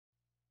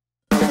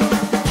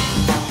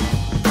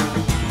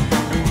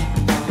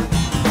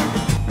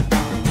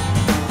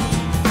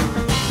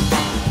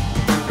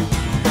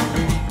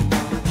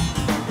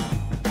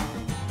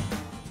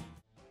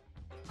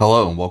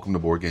Hello and welcome to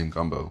Board Game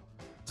Gumbo.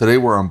 Today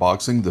we're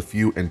unboxing The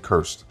Few and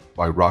Cursed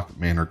by Rock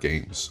Manor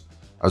Games,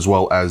 as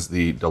well as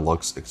the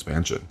Deluxe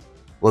expansion.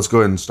 Let's go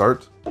ahead and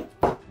start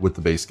with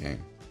the base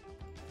game.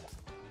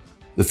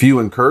 The Few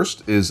and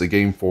Cursed is a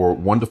game for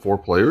 1 to 4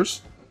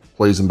 players,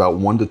 plays in about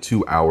 1 to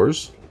 2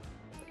 hours.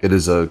 It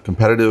is a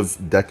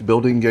competitive deck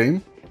building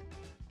game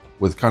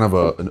with kind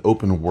of an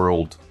open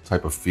world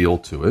type of feel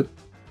to it.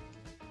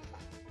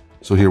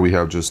 So here we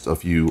have just a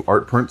few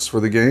art prints for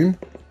the game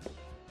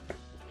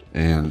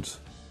and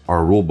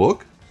our rule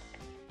book.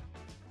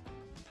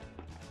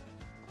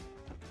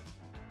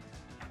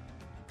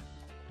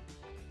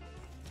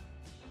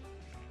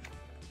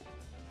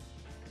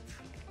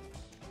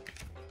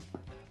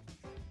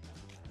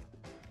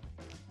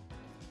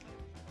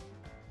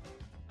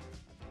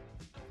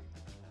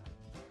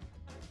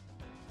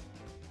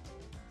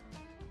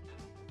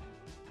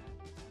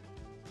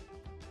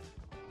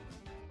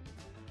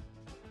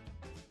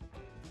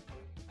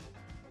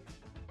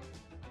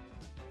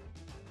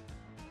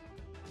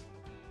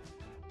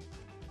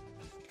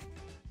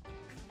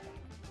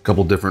 A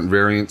couple different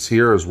variants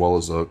here, as well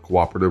as a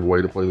cooperative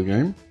way to play the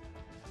game.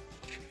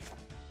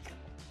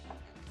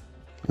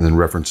 And then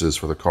references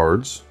for the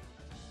cards.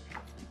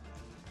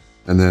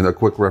 And then a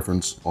quick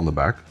reference on the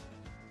back.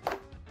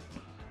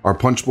 Our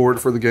punch board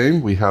for the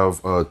game, we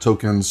have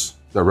tokens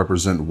that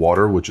represent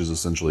water, which is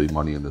essentially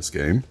money in this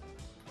game,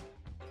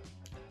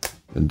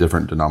 in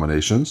different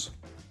denominations.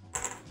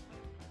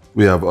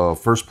 We have a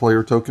first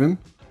player token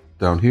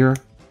down here.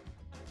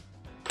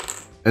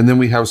 And then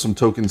we have some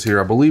tokens here.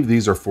 I believe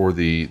these are for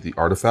the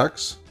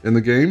artifacts in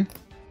the game.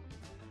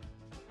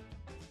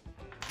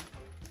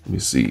 Let me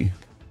see.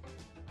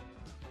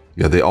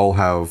 Yeah, they all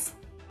have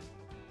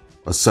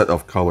a set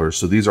of colors.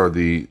 So these are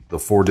the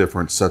 4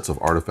 different sets of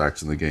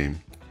artifacts in the game.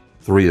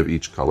 3 of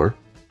each color.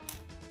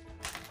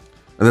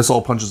 And this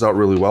all punches out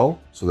really well.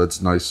 So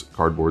that's nice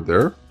cardboard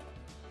there.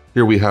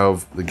 Here we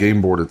have the game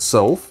board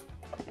itself.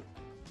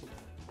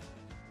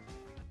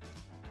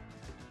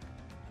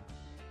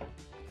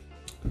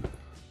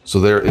 So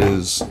there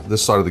is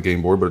this side of the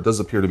game board, but it does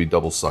appear to be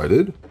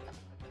double-sided.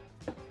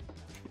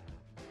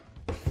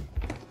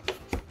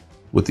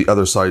 With the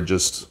other side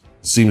just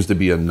seems to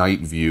be a night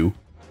view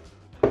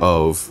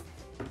of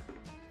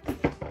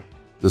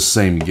the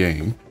same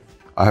game.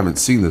 I haven't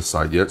seen this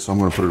side yet, so I'm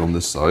going to put it on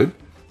this side.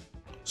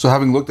 So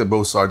having looked at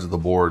both sides of the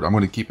board, I'm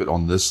going to keep it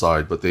on this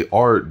side, but they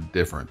are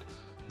different.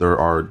 There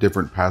are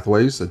different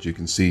pathways that you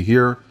can see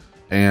here,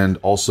 and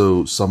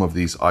also some of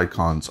these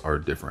icons are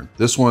different.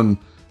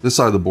 This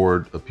side of the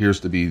board appears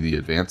to be the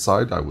advanced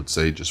side, I would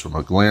say, just from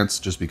a glance,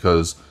 just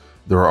because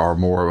there are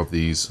more of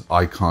these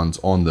icons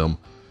on them,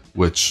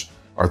 which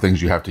are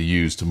things you have to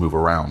use to move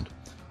around.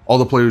 All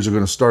the players are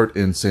going to start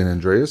in San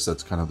Andreas.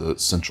 That's kind of the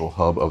central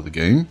hub of the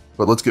game.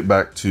 But let's get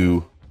back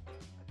to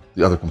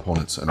the other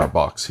components in our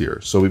box here.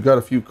 So we've got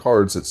a few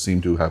cards that seem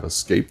to have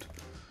escaped.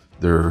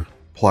 They're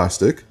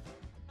plastic.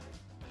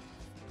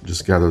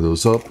 Just gather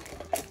those up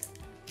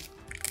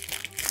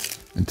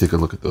and take a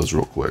look at those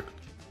real quick.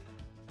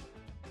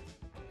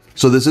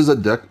 So this is a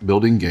deck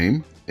building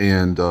game,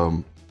 and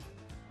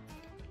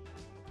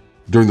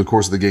during the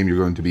course of the game, you're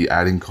going to be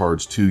adding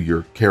cards to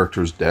your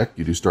character's deck.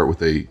 You do start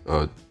with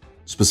a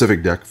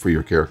specific deck for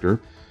your character.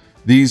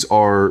 These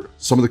are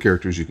some of the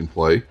characters you can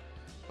play.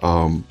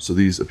 So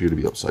these appear to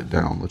be upside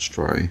down. Let's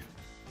try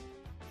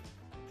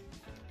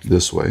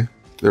this way.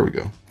 There we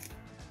go.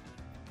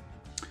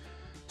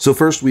 So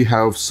first we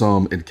have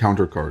some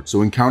encounter cards.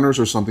 So encounters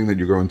are something that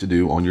you're going to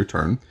do on your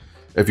turn.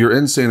 If you're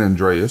in San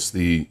Andreas,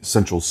 the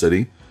central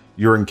city,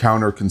 your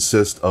encounter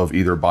consists of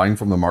either buying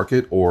from the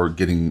market or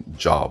getting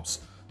jobs.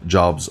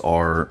 Jobs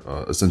are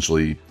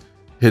essentially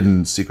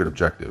hidden secret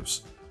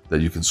objectives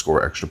that you can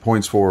score extra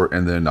points for,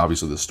 and then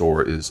obviously the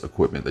store is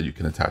equipment that you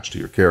can attach to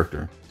your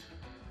character.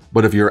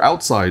 But if you're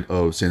outside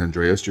of San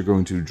Andreas, you're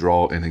going to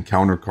draw an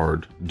encounter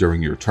card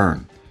during your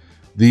turn.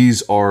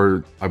 These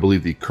are, I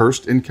believe, the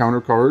cursed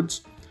encounter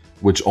cards,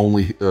 which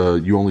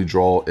you only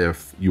draw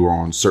if you are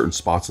on certain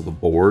spots of the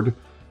board.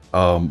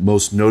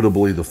 Most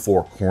notably the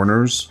 4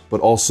 corners, but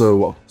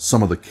also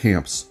some of the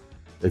camps.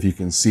 If you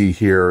can see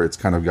here, it's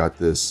kind of got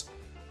this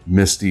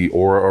misty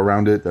aura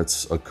around it.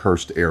 That's a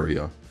cursed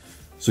area.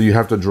 So you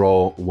have to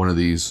draw one of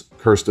these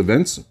cursed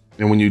events.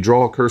 And when you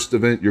draw a cursed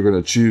event, you're going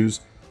to choose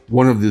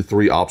one of the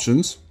 3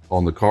 options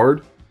on the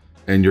card,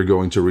 and you're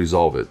going to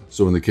resolve it.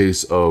 So in the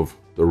case of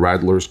the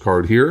Rattler's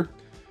card here,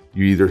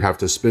 you either have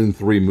to spend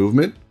 3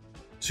 movement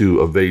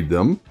to evade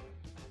them.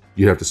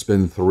 You have to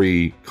spend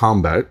 3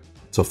 combat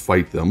to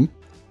fight them,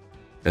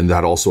 and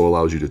that also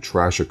allows you to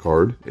trash a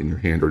card in your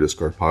hand or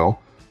discard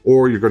pile,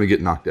 or you're going to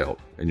get knocked out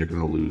and you're going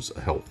to lose a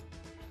health.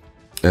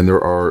 And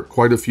there are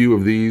quite a few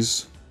of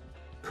these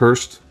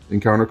cursed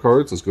encounter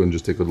cards. Let's go ahead and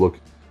just take a look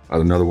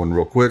at another one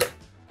real quick.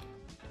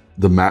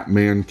 The Map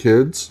Man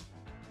Kids.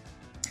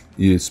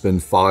 You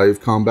spend 5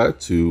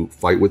 combat to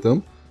fight with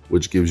them,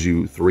 which gives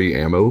you 3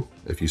 ammo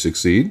if you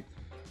succeed.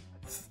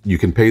 You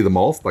can pay them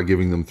off by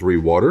giving them 3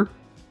 water.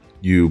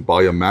 You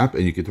buy a map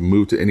and you get to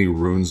move to any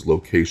rune's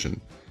location.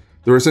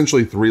 There are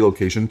essentially 3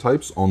 location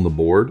types on the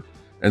board,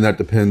 and that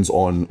depends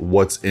on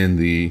what's in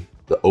the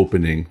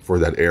opening for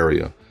that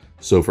area.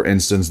 So for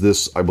instance,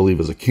 this I believe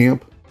is a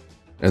camp,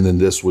 and then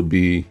this would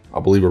be, I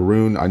believe, a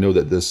rune. I know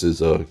that this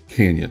is a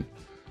canyon.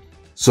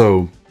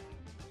 So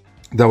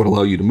that would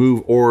allow you to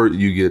move, or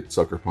you get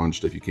sucker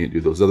punched if you can't do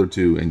those other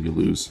 2 and you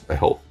lose a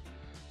health.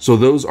 So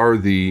those are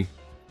the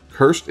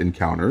cursed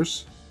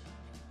encounters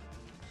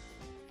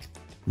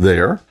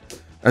there.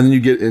 And then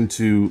you get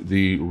into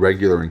the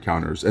regular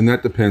encounters, and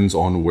that depends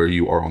on where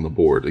you are on the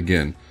board.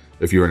 Again,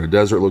 if you're in a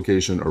desert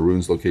location, a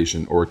ruins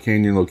location, or a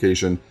canyon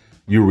location,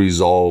 you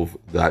resolve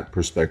that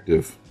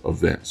perspective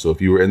event. So if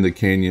you were in the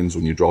canyons,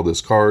 when you draw this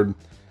card,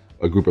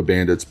 a group of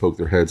bandits poke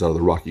their heads out of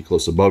the rocky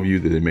cliffs above you.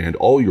 They demand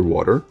all your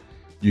water.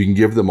 You can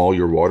give them all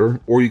your water,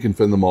 or you can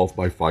fend them off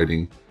by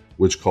fighting,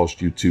 which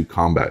costs you 2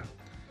 combat.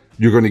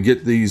 You're going to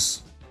get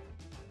these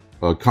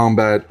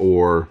combat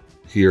or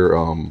here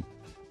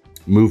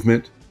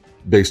movement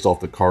based off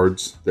the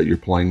cards that you're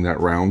playing that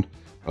round,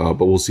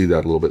 but we'll see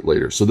that a little bit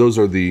later. So those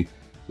are the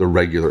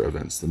regular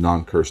events, the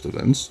non-cursed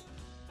events.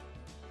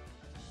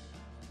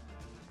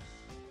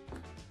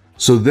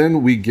 So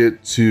then we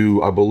get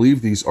to, I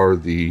believe these are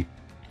the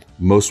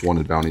most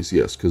wanted bounties,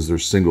 yes, because they're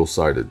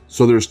single-sided.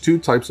 So there's 2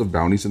 types of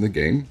bounties in the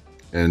game,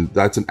 and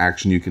that's an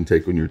action you can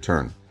take on your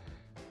turn.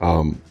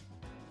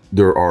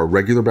 There are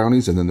regular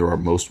bounties, and then there are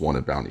most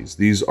wanted bounties.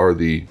 These are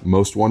the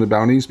most wanted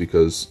bounties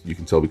because you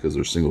can tell because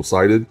they're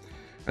single-sided.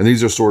 And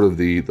these are sort of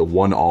the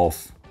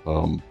one-off,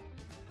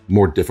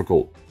 more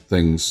difficult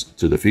things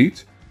to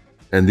defeat.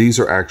 And these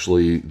are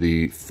actually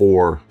the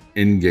 4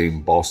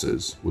 in-game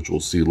bosses, which we'll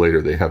see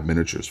later. They have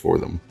miniatures for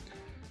them.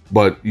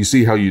 But you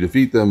see how you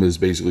defeat them is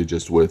basically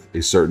just with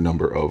a certain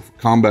number of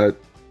combat.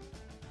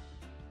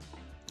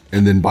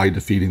 And then by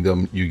defeating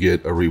them, you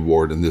get a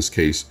reward. In this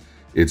case,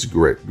 it's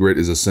grit. Grit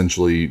is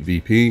essentially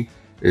VP.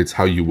 It's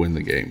how you win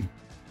the game.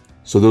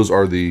 So those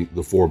are the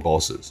 4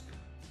 bosses.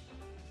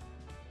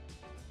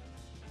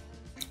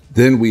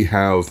 Then we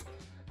have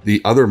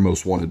the other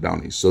most wanted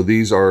bounties. So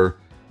these are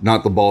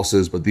not the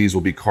bosses, but these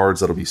will be cards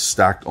that'll be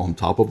stacked on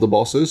top of the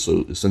bosses.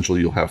 So essentially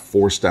you'll have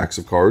 4 stacks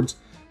of cards.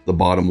 The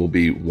bottom will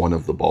be one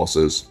of the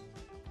bosses.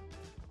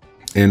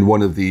 And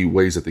one of the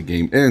ways that the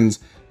game ends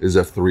is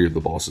if 3 of the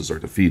bosses are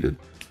defeated.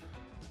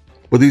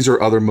 But these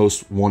are other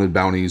most wanted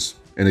bounties.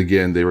 And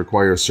again, they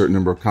require a certain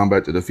number of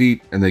combat to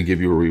defeat, and they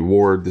give you a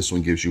reward. This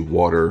one gives you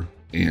water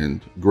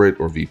and grit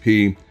or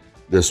VP.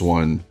 This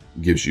one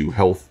gives you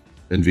health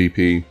and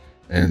VP,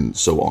 and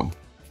so on.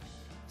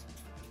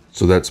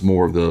 So that's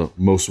more of the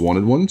most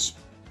wanted ones.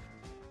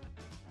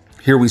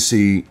 Here we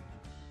see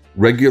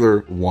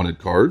regular wanted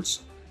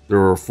cards.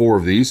 There are 4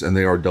 of these, and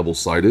they are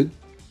double-sided.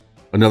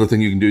 Another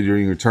thing you can do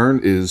during your turn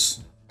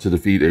is to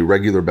defeat a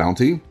regular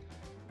bounty.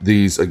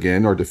 These,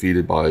 again, are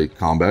defeated by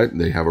combat, and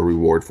they have a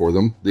reward for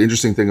them. The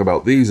interesting thing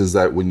about these is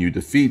that when you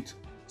defeat,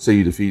 say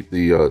you defeat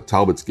the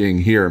Talbot's gang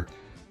here,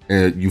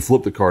 and you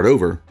flip the card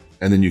over,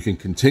 and then you can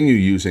continue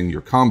using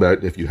your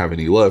combat, if you have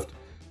any left,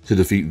 to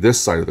defeat this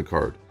side of the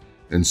card.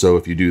 And so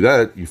if you do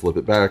that, you flip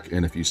it back,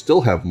 and if you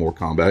still have more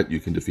combat, you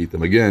can defeat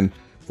them again,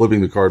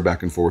 flipping the card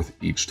back and forth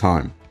each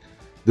time.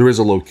 There is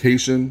a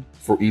location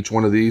for each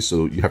one of these,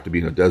 so you have to be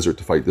in a desert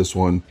to fight this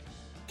one,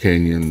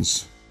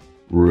 canyons,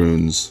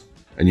 ruins,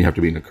 and you have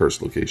to be in a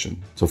cursed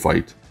location to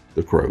fight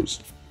the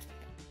crows.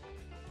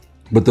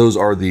 But those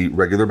are the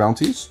regular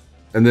bounties.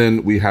 And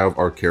then we have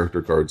our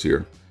character cards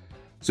here.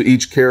 So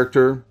each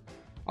character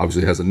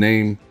obviously has a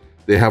name.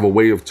 They have a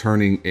way of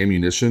turning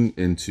ammunition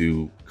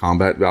into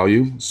combat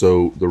value.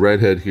 So the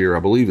redhead here, I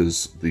believe,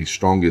 is the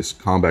strongest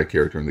combat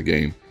character in the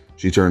game.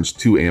 She turns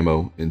 2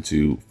 ammo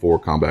into 4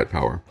 combat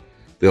power.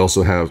 They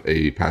also have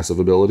a passive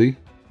ability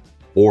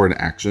or an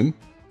action.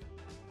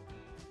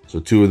 So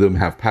 2 of them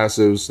have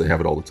passives. They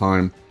have it all the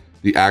time.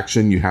 The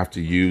action, you have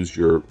to use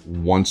your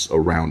once a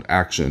round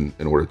action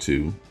in order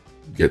to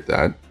get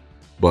that.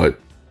 But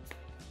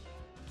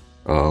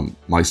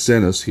my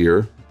Senus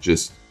here,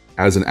 just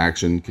as an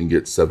action, can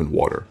get 7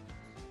 water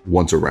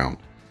once a round.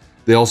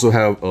 They also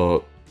have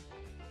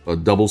a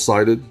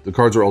double-sided. The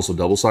cards are also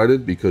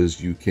double-sided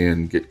because you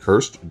can get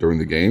cursed during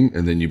the game,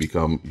 and then you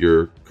become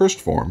your cursed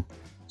form.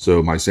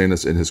 So my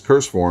Senus in his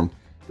cursed form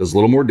does a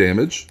little more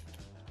damage.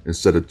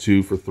 Instead of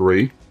 2 for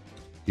 3,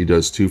 he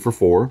does 2 for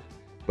 4.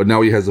 But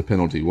now he has a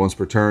penalty. Once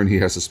per turn, he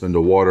has to spend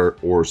a water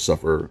or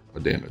suffer a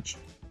damage.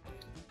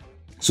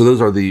 So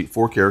those are the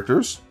 4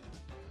 characters.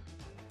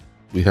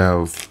 We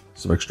have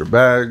some extra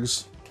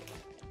bags.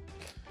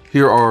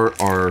 Here are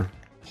our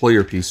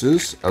player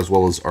pieces as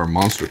well as our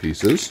monster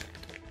pieces.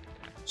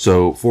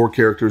 So 4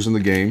 characters in the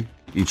game.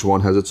 Each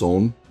one has its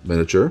own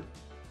miniature.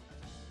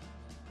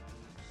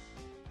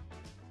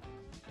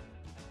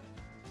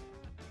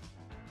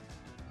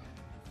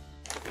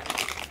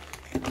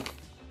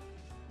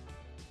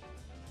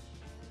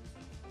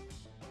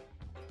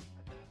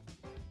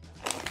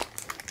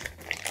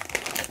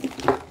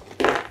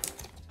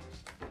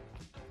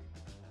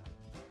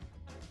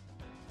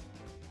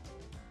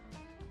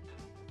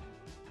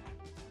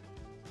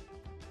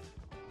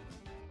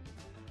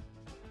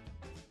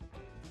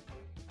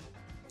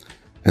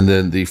 And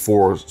then the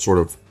 4 sort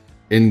of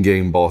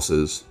in-game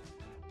bosses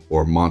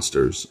or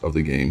monsters of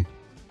the game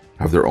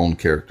have their own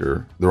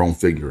character, their own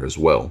figure as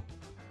well.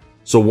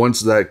 So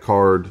once that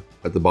card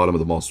at the bottom of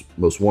the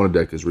most wanted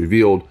deck is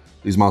revealed,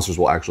 these monsters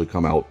will actually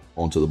come out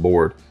onto the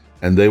board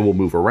and they will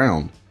move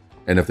around.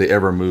 And if they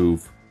ever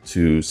move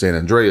to San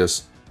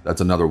Andreas,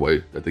 that's another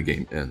way that the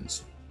game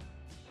ends.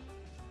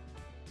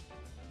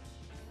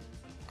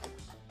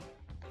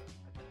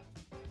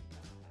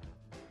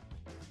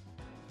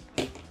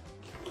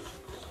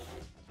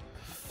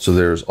 So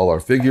there's all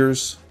our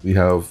figures. We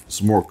have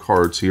some more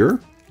cards here.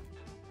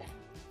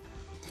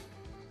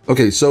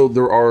 Okay, so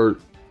there are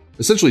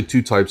essentially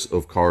 2 types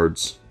of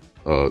cards,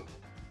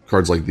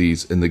 cards like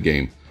these in the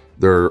game.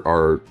 There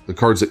are the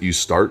cards that you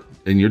start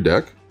in your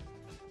deck,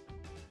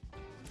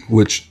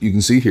 which you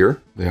can see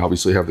here. They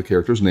obviously have the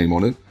character's name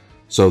on it.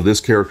 So this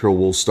character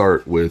will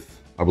start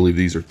with, I believe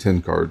these are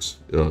 10 cards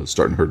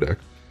starting her deck.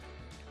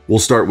 We'll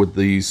start with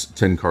these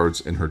 10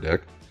 cards in her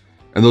deck.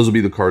 And those will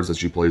be the cards that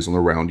she plays on the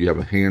round. You have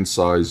a hand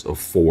size of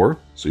 4,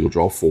 so you'll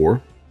draw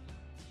 4.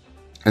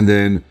 And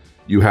then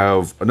you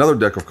have another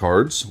deck of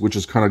cards, which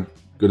is kind of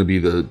going to be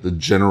the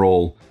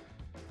general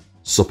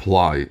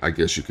supply, I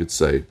guess you could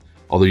say,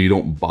 although you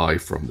don't buy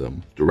from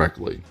them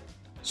directly.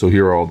 So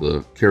here are all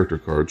the character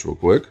cards real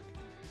quick.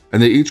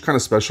 And they each kind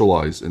of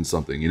specialize in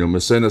something. You know,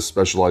 Messina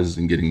specializes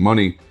in getting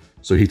money,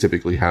 so he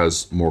typically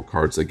has more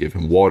cards that give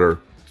him water,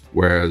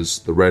 whereas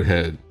the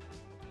redhead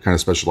kind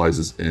of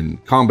specializes in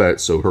combat,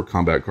 so her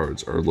combat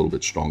cards are a little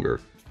bit stronger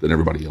than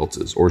everybody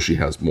else's, or she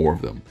has more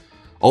of them.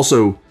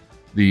 Also,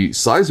 the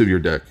size of your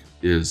deck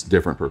is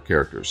different per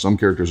character. Some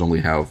characters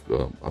only have,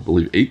 I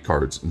believe, 8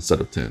 cards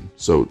instead of 10.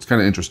 So it's kind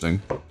of interesting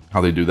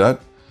how they do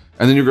that.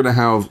 And then you're going to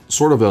have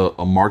sort of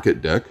a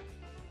market deck.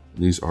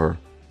 These are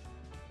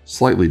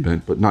slightly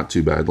bent, but not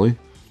too badly.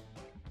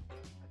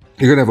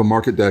 You're going to have a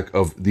market deck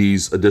of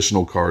these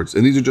additional cards,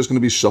 and these are just going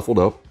to be shuffled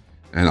up,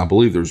 and I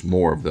believe there's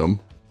more of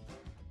them.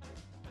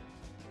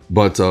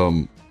 But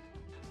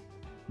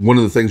one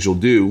of the things you'll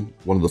do,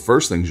 one of the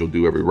first things you'll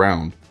do every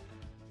round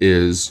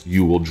is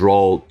you will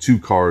draw 2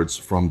 cards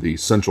from the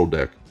central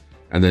deck,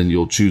 and then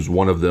you'll choose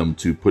one of them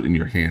to put in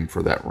your hand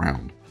for that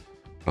round.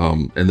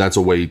 And that's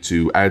a way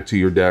to add to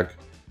your deck,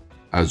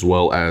 as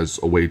well as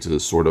a way to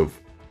sort of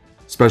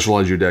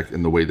specialize your deck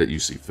in the way that you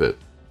see fit.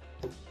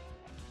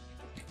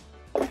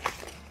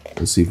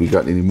 Let's see if we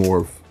got any more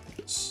of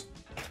this.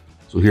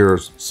 So here are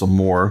some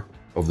more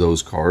of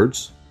those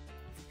cards.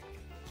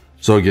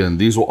 So again,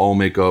 these will all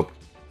make up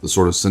the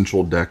sort of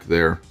central deck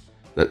there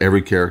that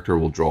every character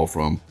will draw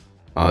from.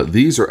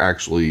 These are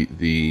actually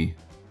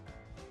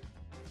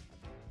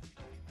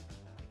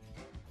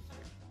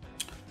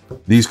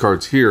these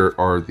cards here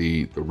are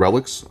the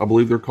relics, I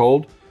believe they're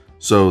called.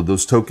 So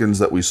those tokens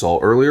that we saw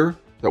earlier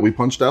that we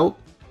punched out,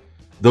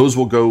 those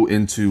will go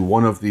into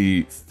one of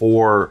the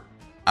 4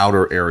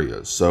 outer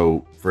areas.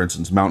 So for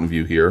instance, Mountain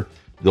View here,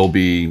 there'll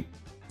be,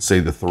 say,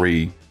 the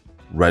 3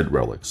 red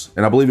relics.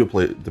 And I believe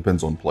it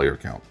depends on player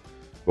count.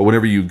 But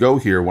whenever you go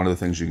here, one of the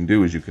things you can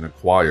do is you can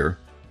acquire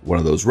one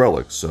of those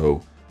relics.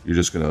 So you're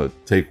just going to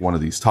take one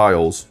of these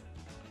tiles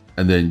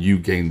and then you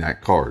gain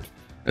that card.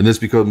 And this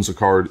becomes a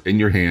card in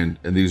your hand,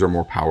 and these are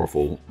more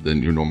powerful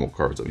than your normal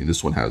cards. I mean,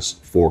 this one has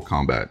 4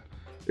 combat.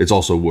 It's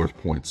also worth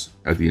points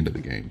at the end of the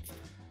game.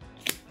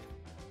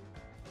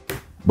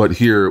 But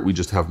here we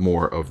just have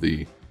more of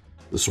the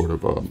sort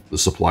of the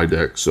supply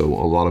deck. So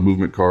a lot of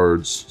movement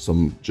cards,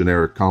 some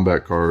generic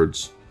combat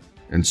cards,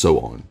 and so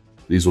on.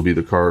 These will be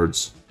the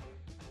cards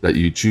that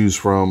you choose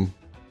from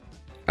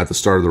at the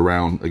start of the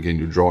round. Again,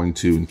 you're drawing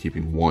 2 and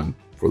keeping 1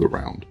 for the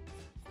round.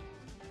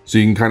 So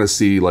you can kind of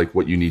see like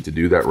what you need to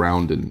do that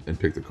round and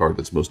pick the card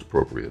that's most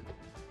appropriate.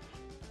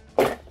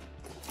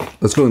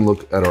 Let's go and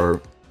look at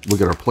our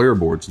player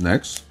boards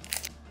next.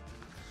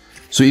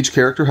 So each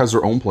character has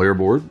their own player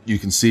board. You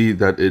can see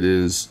that it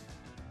is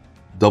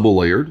double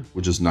layered,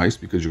 which is nice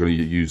because you're going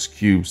to use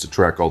cubes to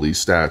track all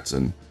these stats,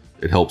 and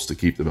it helps to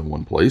keep them in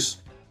one place.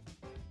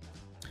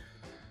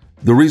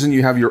 The reason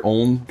you have your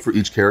own for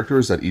each character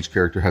is that each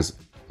character has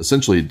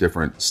essentially a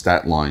different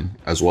stat line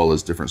as well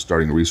as different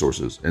starting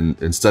resources.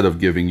 And instead of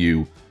giving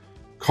you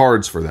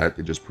cards for that,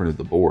 they just printed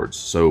the boards.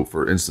 So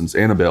for instance,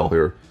 Annabelle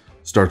here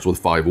starts with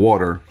 5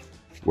 water,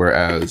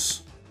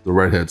 whereas the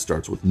redhead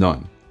starts with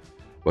none.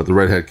 But the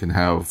redhead can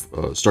have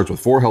starts with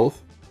 4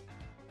 health,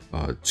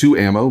 2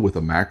 ammo with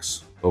a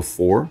max of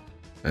 4,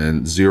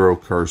 and 0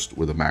 cursed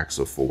with a max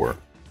of 4.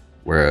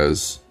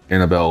 Whereas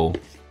Annabelle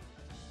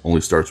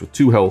only starts with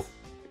 2 health,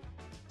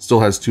 still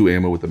has 2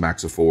 ammo with a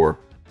max of 4,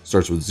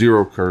 starts with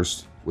 0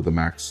 cursed with a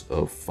max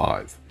of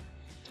 5.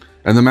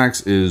 And the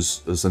max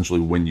is essentially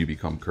when you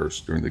become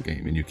cursed during the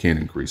game, and you can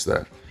increase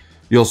that.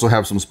 You also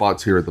have some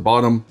spots here at the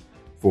bottom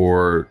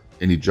for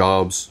any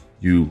jobs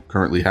you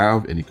currently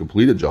have, any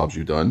completed jobs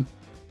you've done,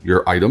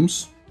 your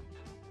items,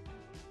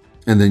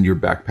 and then your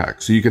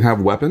backpack. So you can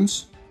have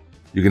weapons.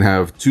 You can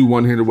have 2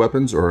 one-handed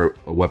weapons or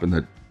a weapon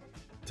that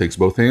takes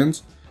both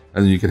hands,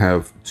 and then you can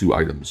have 2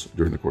 items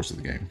during the course of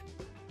the game.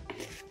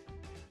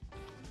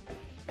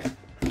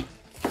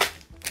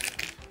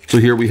 So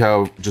here we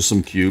have just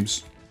some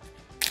cubes,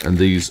 and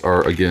these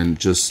are, again,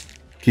 just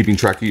keeping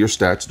track of your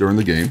stats during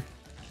the game.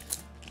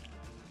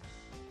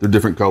 They're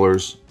different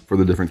colors for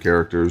the different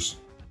characters.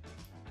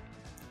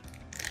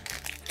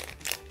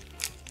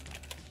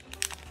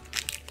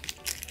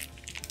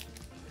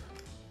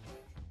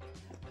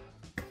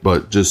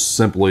 But just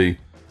simply,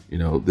 you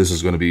know, this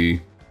is going to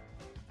be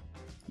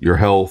your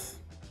health,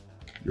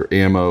 your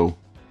ammo.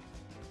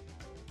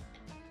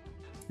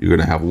 You're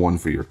going to have one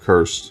for your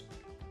cursed.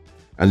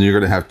 And then you're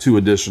going to have two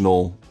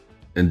additional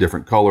in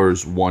different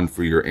colors, one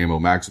for your ammo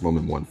maximum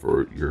and one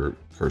for your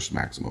cursed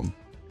maximum.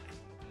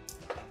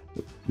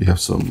 We have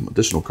some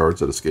additional cards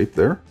that escaped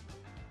there.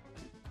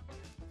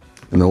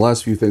 And the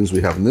last few things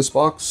we have in this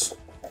box,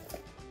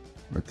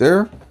 right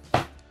there.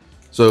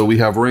 So we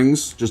have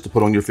rings just to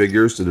put on your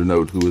figures to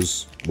denote who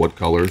is what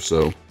color.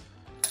 So,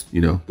 you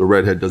know, the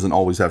redhead doesn't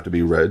always have to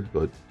be red,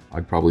 but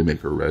I'd probably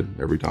make her red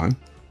every time,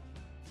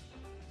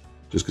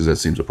 just because that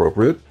seems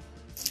appropriate.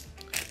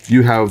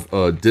 You have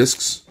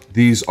discs.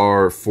 These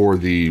are for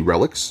the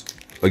relics,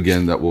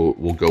 again, that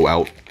will go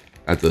out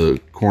at the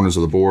corners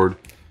of the board.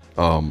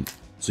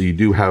 So you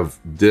do have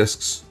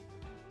discs,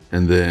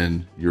 and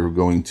then you're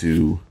going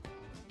to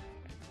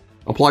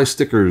apply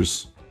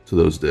stickers to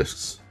those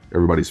discs,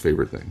 everybody's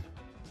favorite thing.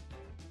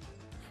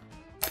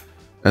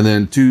 And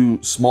then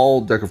two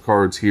small deck of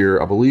cards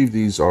here. I believe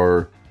these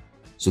are,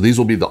 so these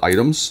will be the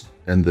items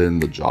and then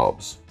the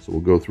jobs. So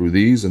we'll go through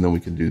these and then we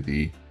can do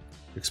the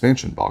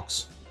expansion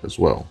box as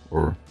well.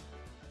 Or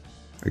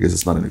I guess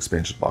it's not an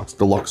expansion box,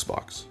 deluxe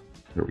box.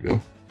 There we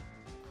go.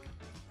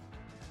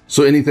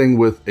 So anything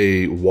with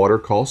a water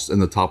cost in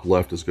the top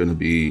left is going to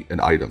be an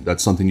item.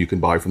 That's something you can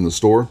buy from the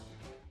store.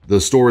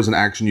 The store is an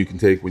action you can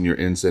take when you're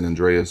in San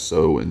Andreas.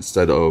 So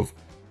instead of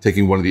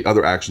taking one of the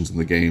other actions in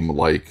the game,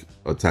 like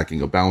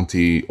attacking a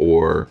bounty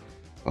or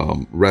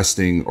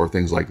resting or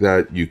things like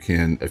that, you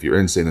can, if you're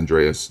in San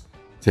Andreas,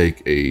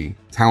 take a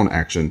town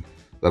action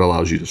that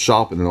allows you to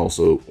shop, and then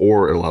also,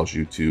 or it allows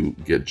you to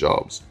get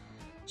jobs.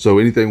 So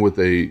anything with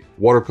a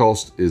water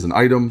cost is an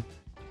item,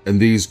 and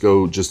these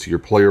go just to your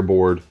player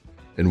board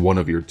in one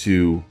of your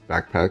two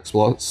backpack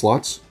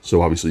slots.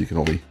 So obviously you can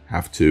only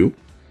have two,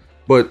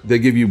 but they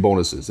give you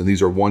bonuses, and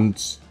these are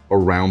once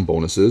around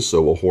bonuses.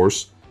 So a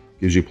horse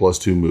gives you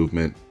 +2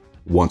 movement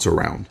once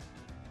around.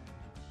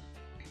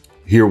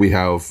 Here we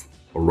have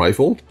a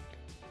rifle.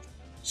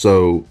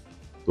 So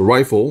the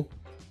rifle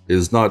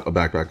is not a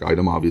backpack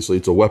item, obviously,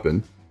 it's a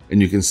weapon.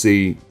 And you can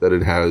see that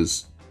it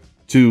has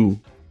two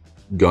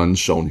guns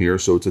shown here,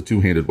 so it's a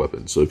two-handed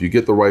weapon. So if you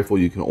get the rifle,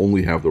 you can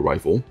only have the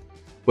rifle,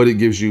 but it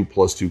gives you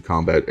 +2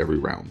 combat every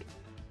round.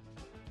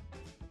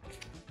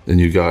 Then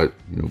you got,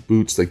 you know,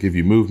 boots that give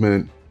you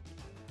movement.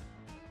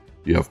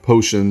 You have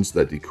potions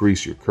that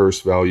decrease your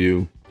curse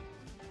value.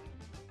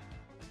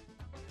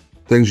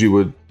 Things you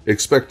would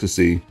expect to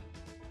see.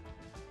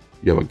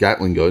 You have a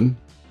Gatling gun,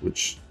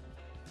 which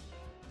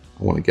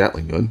I want a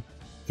Gatling gun.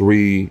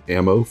 3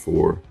 ammo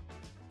for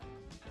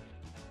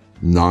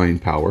 9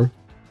 power.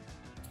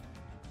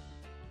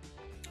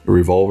 A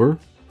revolver.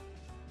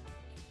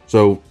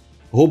 So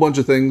a whole bunch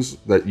of things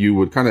that you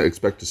would kind of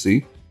expect to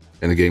see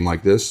in a game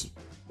like this.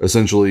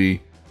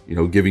 Essentially, you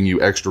know, giving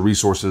you extra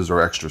resources or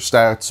extra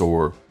stats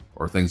or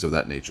things of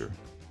that nature.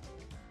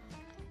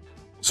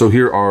 So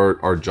here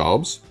are our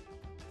jobs.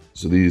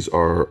 So these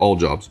are all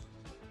jobs.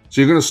 So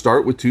you're going to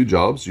start with 2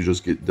 jobs. You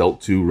just get dealt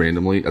 2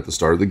 randomly at the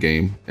start of the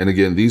game. And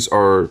again, these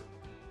are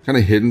kind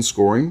of hidden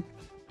scoring.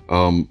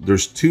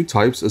 There's 2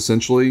 types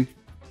essentially.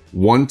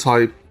 One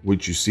type,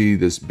 which you see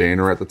this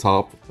banner at the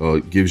top,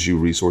 gives you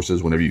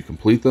resources whenever you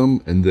complete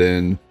them. And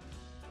then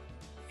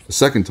the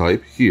second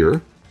type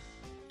here,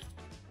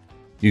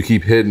 you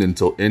keep hidden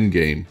until end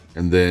game,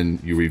 and then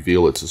you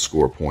reveal it to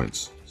score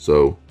points.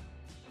 So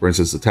for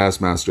instance, the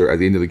Taskmaster at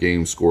the end of the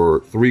game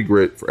score 3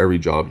 grit for every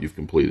job you've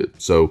completed.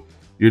 So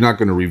you're not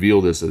going to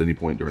reveal this at any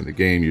point during the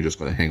game. You're just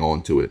going to hang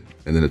on to it.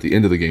 And then at the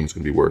end of the game, it's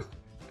going to be worth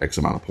X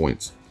amount of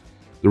points.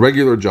 The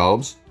regular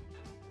jobs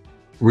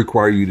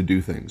require you to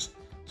do things.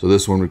 So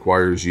this one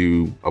requires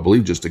you, I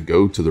believe, just to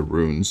go to the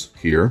runes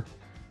here.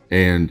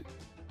 And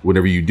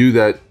whenever you do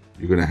that,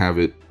 you're going to have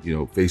it, you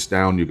know, face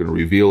down. You're going to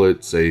reveal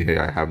it, say, hey,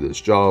 I have this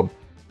job.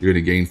 You're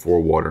going to gain 4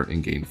 water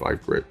and gain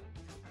 5 grit.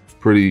 It's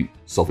pretty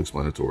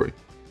self-explanatory.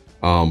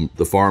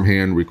 The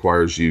farmhand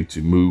requires you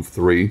to move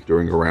 3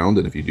 during a round.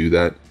 And if you do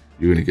that,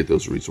 you're going to get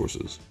those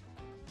resources.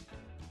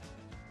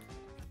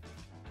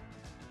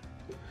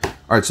 All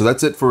right, so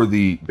that's it for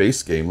the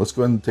base game. Let's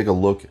go ahead and take a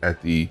look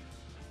at the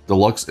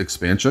Deluxe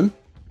expansion.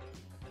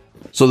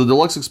 So the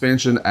Deluxe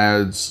expansion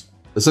adds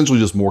essentially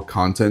just more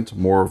content,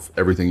 more of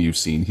everything you've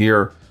seen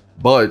here,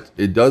 but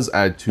it does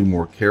add 2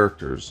 more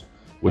characters,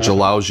 which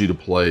allows you to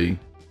play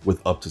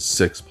with up to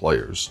 6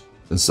 players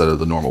instead of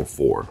the normal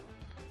 4.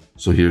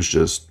 So here's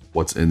just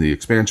what's in the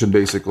expansion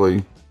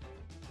basically,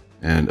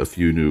 and a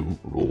few new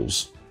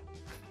rules.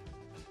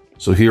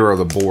 So here are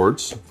the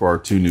boards for our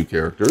 2 new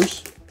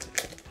characters.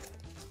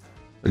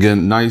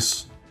 Again,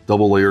 nice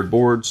double layered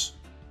boards.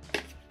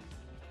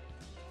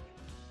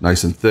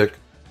 Nice and thick.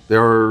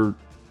 They're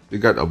They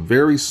got a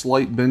very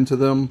slight bend to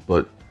them,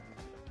 but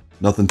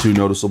nothing too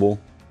noticeable.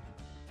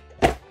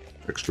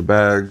 Extra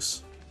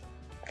bags.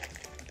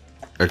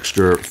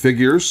 Extra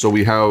figures. So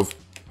we have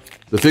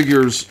the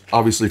figures,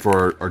 obviously,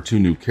 for our 2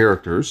 new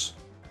characters.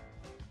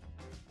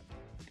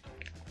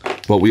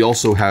 But we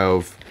also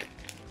have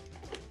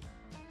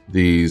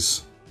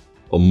these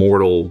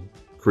immortal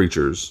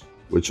creatures,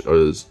 which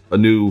is a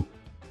new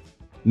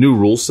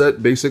rule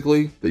set,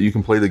 basically, that you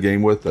can play the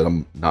game with that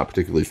I'm not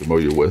particularly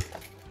familiar with.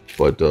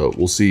 But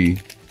we'll see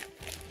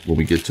when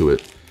we get to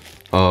it.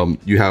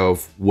 You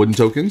have wooden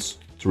tokens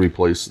to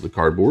replace the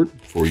cardboard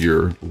for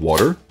your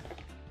water.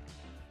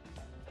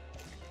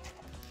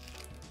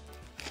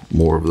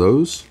 More of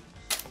those.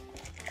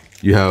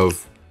 You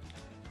have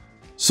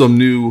some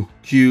new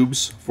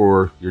cubes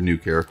for your new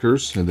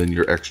characters, and then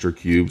your extra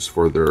cubes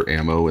for their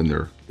ammo and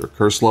their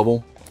curse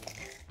level.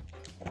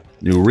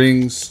 New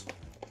rings.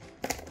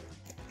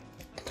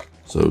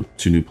 So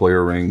 2 new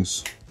player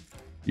rings.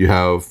 You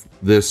have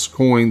this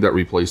coin that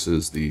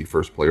replaces the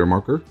first player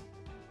marker.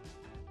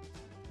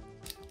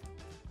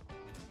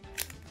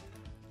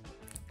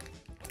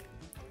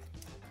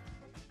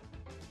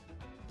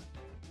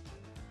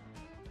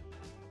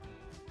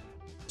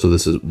 So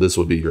this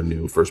would be your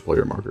new first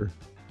player marker.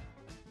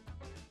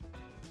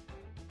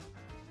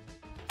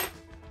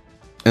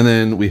 And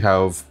then we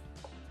have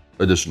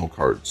additional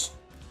cards.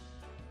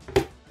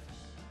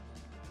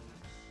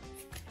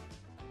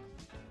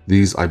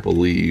 These, I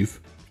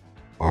believe,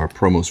 are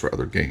promos for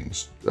other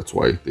games. That's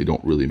why they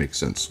don't really make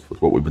sense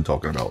with what we've been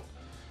talking about.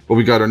 But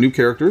we got our new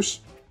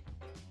characters,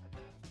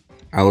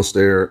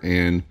 Alistair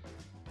and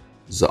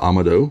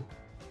Zaamado.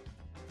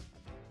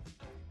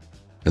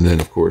 And then,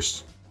 of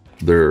course,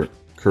 their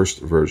cursed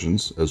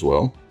versions as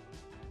well.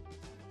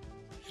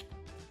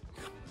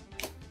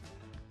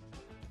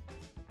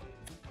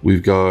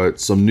 We've got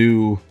some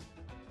new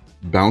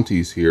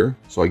bounties here.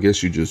 So I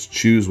guess you just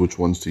choose which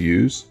ones to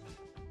use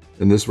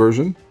in this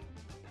version.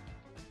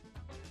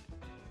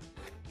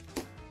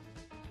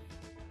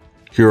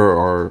 Here are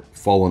our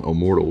fallen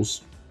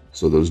immortals.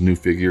 So those new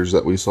figures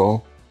that we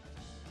saw.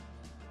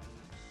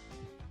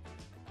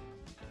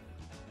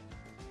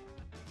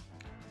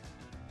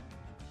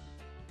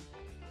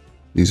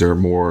 These are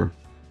more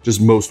just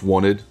most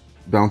wanted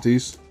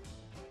bounties.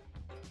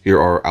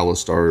 Here are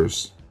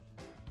Alistair's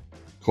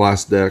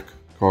class deck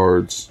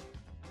cards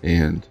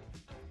and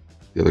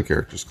the other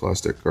characters'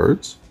 class deck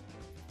cards.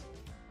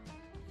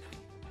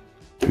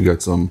 We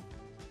got some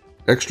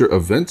extra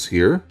events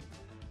here.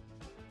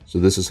 So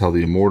this is how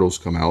the immortals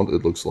come out,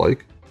 it looks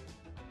like.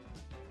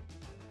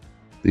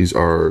 These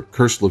are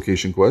cursed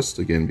location quests,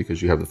 again, because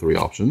you have the 3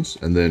 options,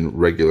 and then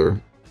regular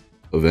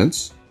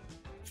events,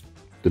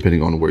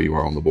 depending on where you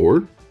are on the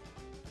board.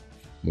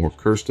 More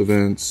cursed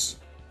events.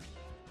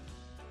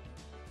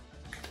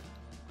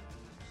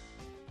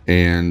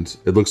 And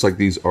it looks like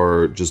these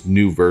are just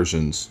new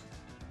versions.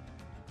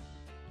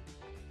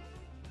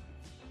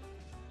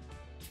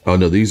 Oh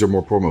no, these are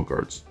more promo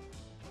cards.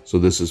 So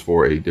this is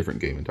for a different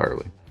game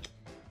entirely.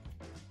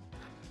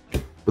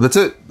 But that's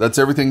it. That's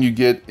everything you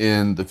get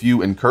in The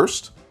Few and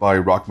Cursed by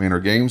Rock Manor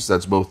Games.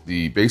 That's both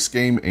the base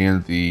game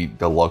and the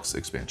deluxe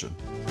expansion.